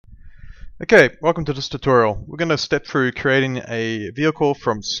Okay, welcome to this tutorial. We're going to step through creating a vehicle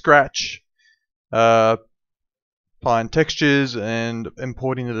from scratch, applying textures and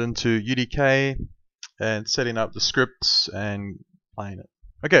importing it into UDK and setting up the scripts and playing it.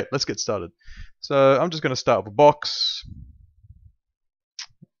 Okay, let's get started. So I'm just going to start with a box,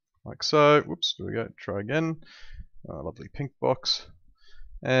 like so. Whoops, there we go, try again. Lovely pink box.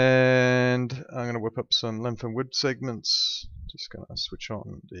 And I'm going to whip up some length and width segments. Just going to switch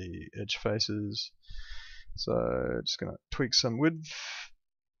on the edge faces. So just going to tweak some width.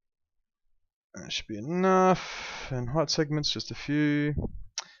 That should be enough. And height segments, just a few.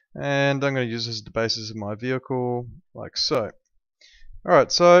 And I'm going to use this as the basis of my vehicle, like so.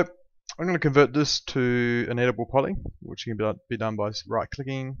 Alright, so I'm going to convert this to an editable poly, which can be done by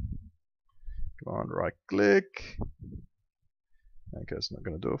right-clicking. Command right-click. Okay, it's not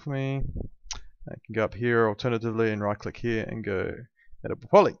going to do it for me. I can go up here alternatively and right click here and go editable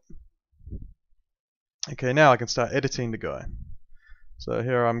poly. Okay, now I can start editing the guy. So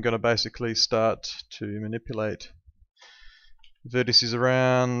here I'm going to basically start to manipulate vertices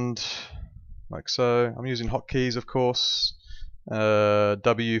around like so. I'm using hotkeys, of course.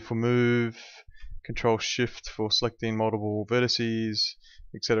 W for move, Control Shift for selecting multiple vertices,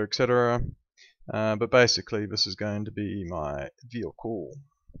 etc, etc. But basically this is going to be my vehicle.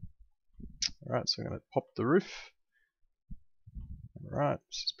 Alright, so I'm going to pop the roof. Alright,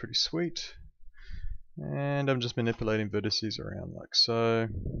 this is pretty sweet. And I'm just manipulating vertices around like so.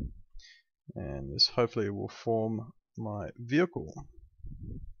 And this hopefully will form my vehicle.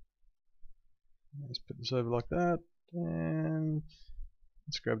 Let's put this over like that. And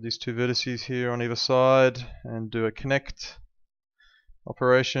let's grab these two vertices here on either side and do a connect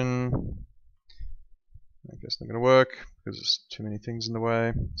operation. I guess not going to work because there's too many things in the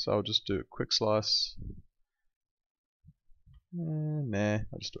way. So I'll just do a quick slice. Nah,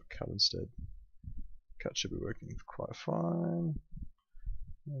 I'll just do a cut instead. Cut should be working quite fine.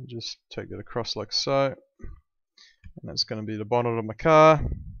 And just take that across like so. And that's going to be the bonnet of my car.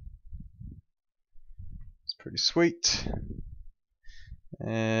 It's pretty sweet.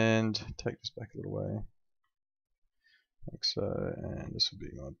 And take this back a little way. Like so. And this will be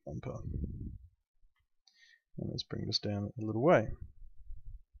my bumper. And let's bring this down a little way.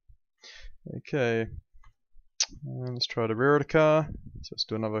 Okay. And let's try the rear of the car. So let's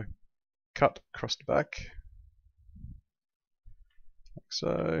do another cut across the back. Like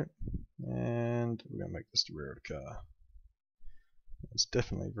so. And we're going to make this the rear of the car. It's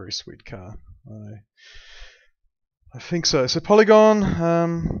definitely a very sweet car. I think so. So polygon.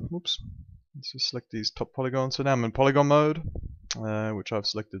 Whoops. Let's just select these top polygons. So now I'm in polygon mode, which I've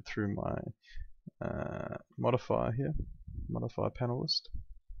selected through my modifier here, modify panel list.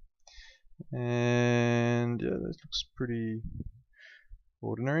 And yeah, this looks pretty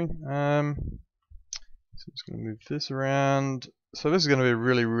ordinary. So I'm just going to move this around. So this is going to be a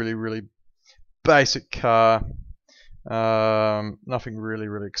really basic car. Nothing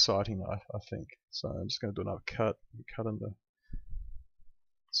really exciting, I think. So I'm just going to do another cut in the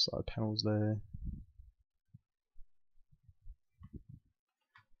side panels there.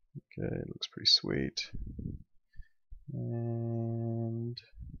 Okay, it looks pretty sweet. And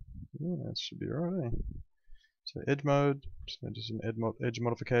yeah, that should be alright, eh? So edge mode, just going to do some edge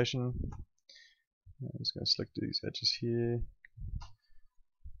modification. I'm just going to select these edges here.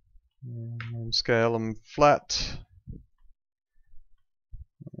 And scale them flat.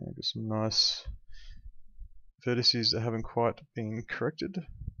 And get some nice vertices that haven't quite been corrected.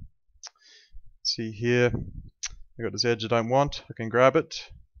 See here, I got this edge I don't want. I can grab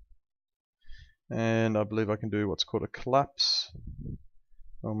it. And I believe I can do what's called a collapse.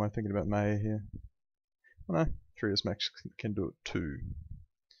 Or am I thinking about Maya here? Oh no, 3dsmax can do it too.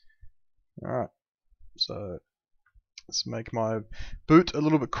 Alright, so let's make my boot a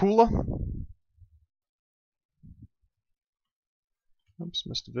little bit cooler. Oops,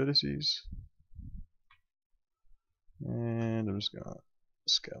 missed the vertices. And I'm just going to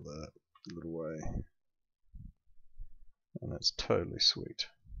scale that a little way. And that's totally sweet.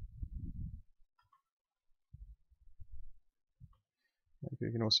 Okay,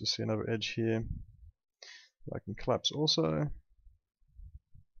 you can also see another edge here that I can collapse also.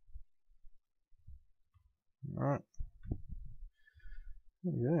 Alright.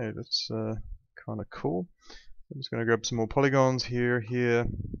 Yeah, that's kind of cool. I'm just going to grab some more polygons here,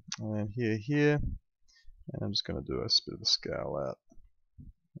 and here. And I'm just going to do a bit of a scale out.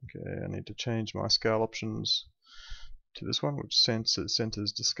 Okay, I need to change my scale options to this one, which centers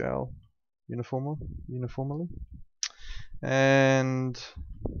the scale uniformly. And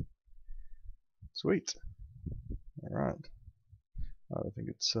sweet. Alright. I think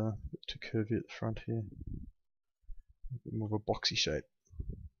it's a bit too curvy at the front here. A bit more of a boxy shape.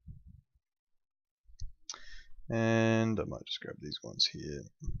 And I might just grab these ones here.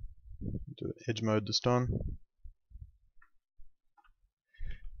 Do it edge mode this time.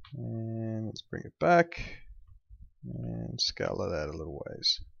 And let's bring it back and scale that out a little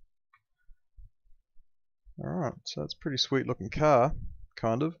ways. Alright, so it's a pretty sweet looking car,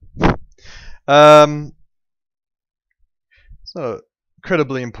 kind of. It's not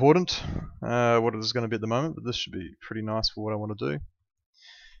incredibly important what it is going to be at the moment, but this should be pretty nice for what I want to do.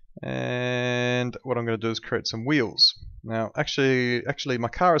 And what I'm going to do is create some wheels. Now, actually, my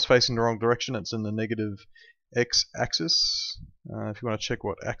car is facing the wrong direction. It's in the negative x-axis. If you want to check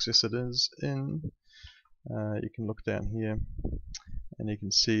what axis it is in, you can look down here, and you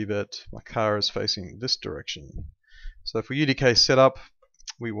can see that my car is facing this direction. So for UDK setup,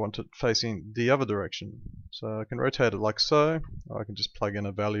 we want it facing the other direction. So I can rotate it like so, or I can just plug in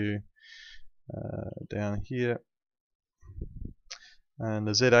a value down here, and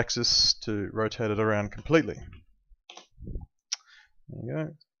the z-axis to rotate it around completely. There you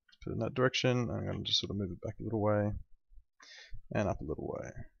go. Put it in that direction. I'm going to just sort of move it back a little way and up a little way,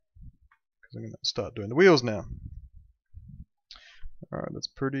 because I'm going to start doing the wheels now. Alright, that's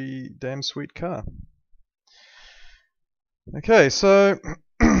a pretty damn sweet car. Okay, so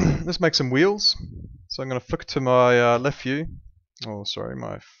let's make some wheels. So I'm going to flick to my left view. Oh, sorry,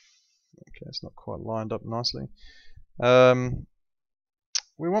 okay, it's not quite lined up nicely.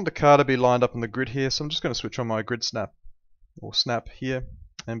 We want the car to be lined up on the grid here, so I'm just going to switch on my grid snap, or snap here,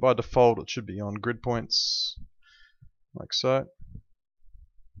 and by default it should be on grid points, like so.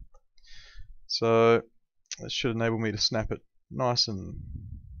 So it should enable me to snap it nice and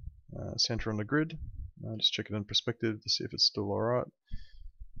center on the grid. I'll just check it in perspective to see if it's still alright.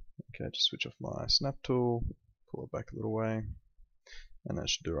 Okay, just switch off my snap tool, pull it back a little way, and that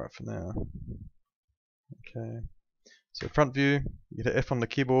should do right for now. Okay, so front view, you hit F on the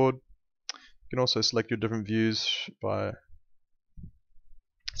keyboard. You can also select your different views by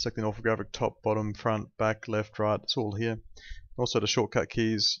selecting orthographic top, bottom, front, back, left, right. It's all here. Also the shortcut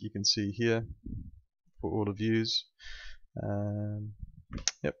keys you can see here for all the views.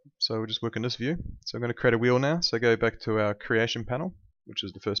 Yep, so we're just working this view. So I'm going to create a wheel now. So go back to our creation panel, which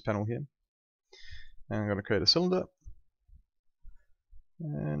is the first panel here. And I'm going to create a cylinder.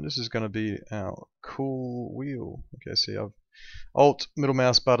 And this is going to be our cool wheel. Okay, see, I've Alt middle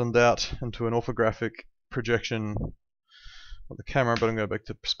mouse buttoned out into an orthographic projection of the camera, but I'm going to go back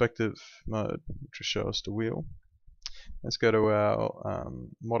to perspective mode, which will show us the wheel. Let's go to our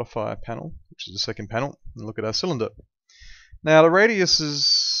modifier panel, which is the second panel, and look at our cylinder. Now the radius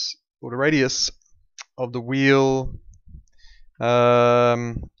of the wheel,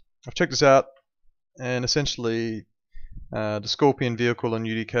 I've checked this out, and essentially the Scorpion vehicle in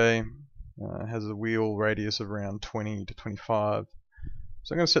UDK has a wheel radius of around 20 to 25.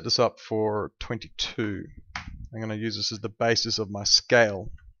 So I'm going to set this up for 22. I'm going to use this as the basis of my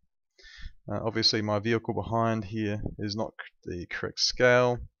scale. Obviously my vehicle behind here is not the correct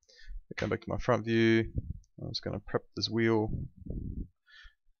scale. Going back to my front view, I'm just going to prep this wheel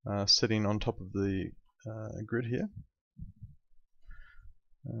sitting on top of the grid here,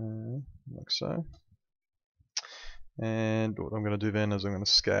 like so. And what I'm going to do then is I'm going to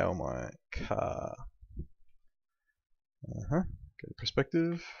scale my car. Go to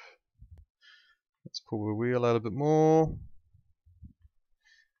perspective. Let's pull the wheel out a bit more.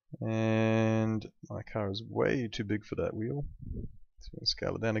 And my car is way too big for that wheel. So I'm going to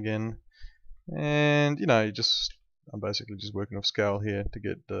scale it down again. And you know, I'm basically just working off scale here to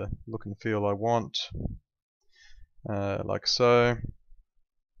get the look and feel I want. Like so.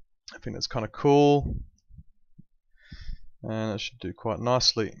 I think that's kind of cool. And it should do quite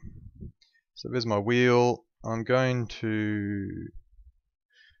nicely. So there's my wheel. I'm going to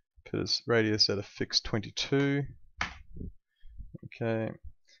put its radius at a fixed 22. Okay,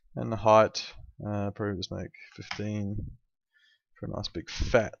 and the height probably just make 15 for a nice big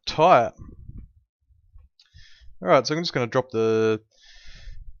fat tire. Alright, so I'm just going to drop the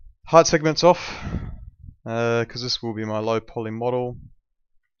height segments off because this will be my low poly model.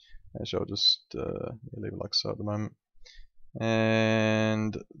 Actually, I'll just leave it like so at the moment.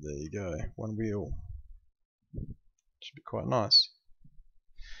 And there you go, one wheel. Should be quite nice.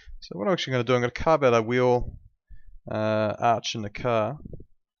 So what I'm actually going to do, I'm going to carve out a wheel arch in the car,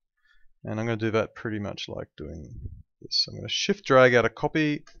 and I'm going to do that pretty much like doing this. I'm going to shift drag out a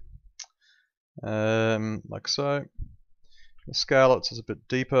copy, like so. Scale it so it's a bit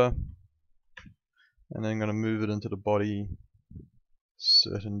deeper, and then I'm going to move it into the body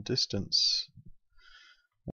certain distance.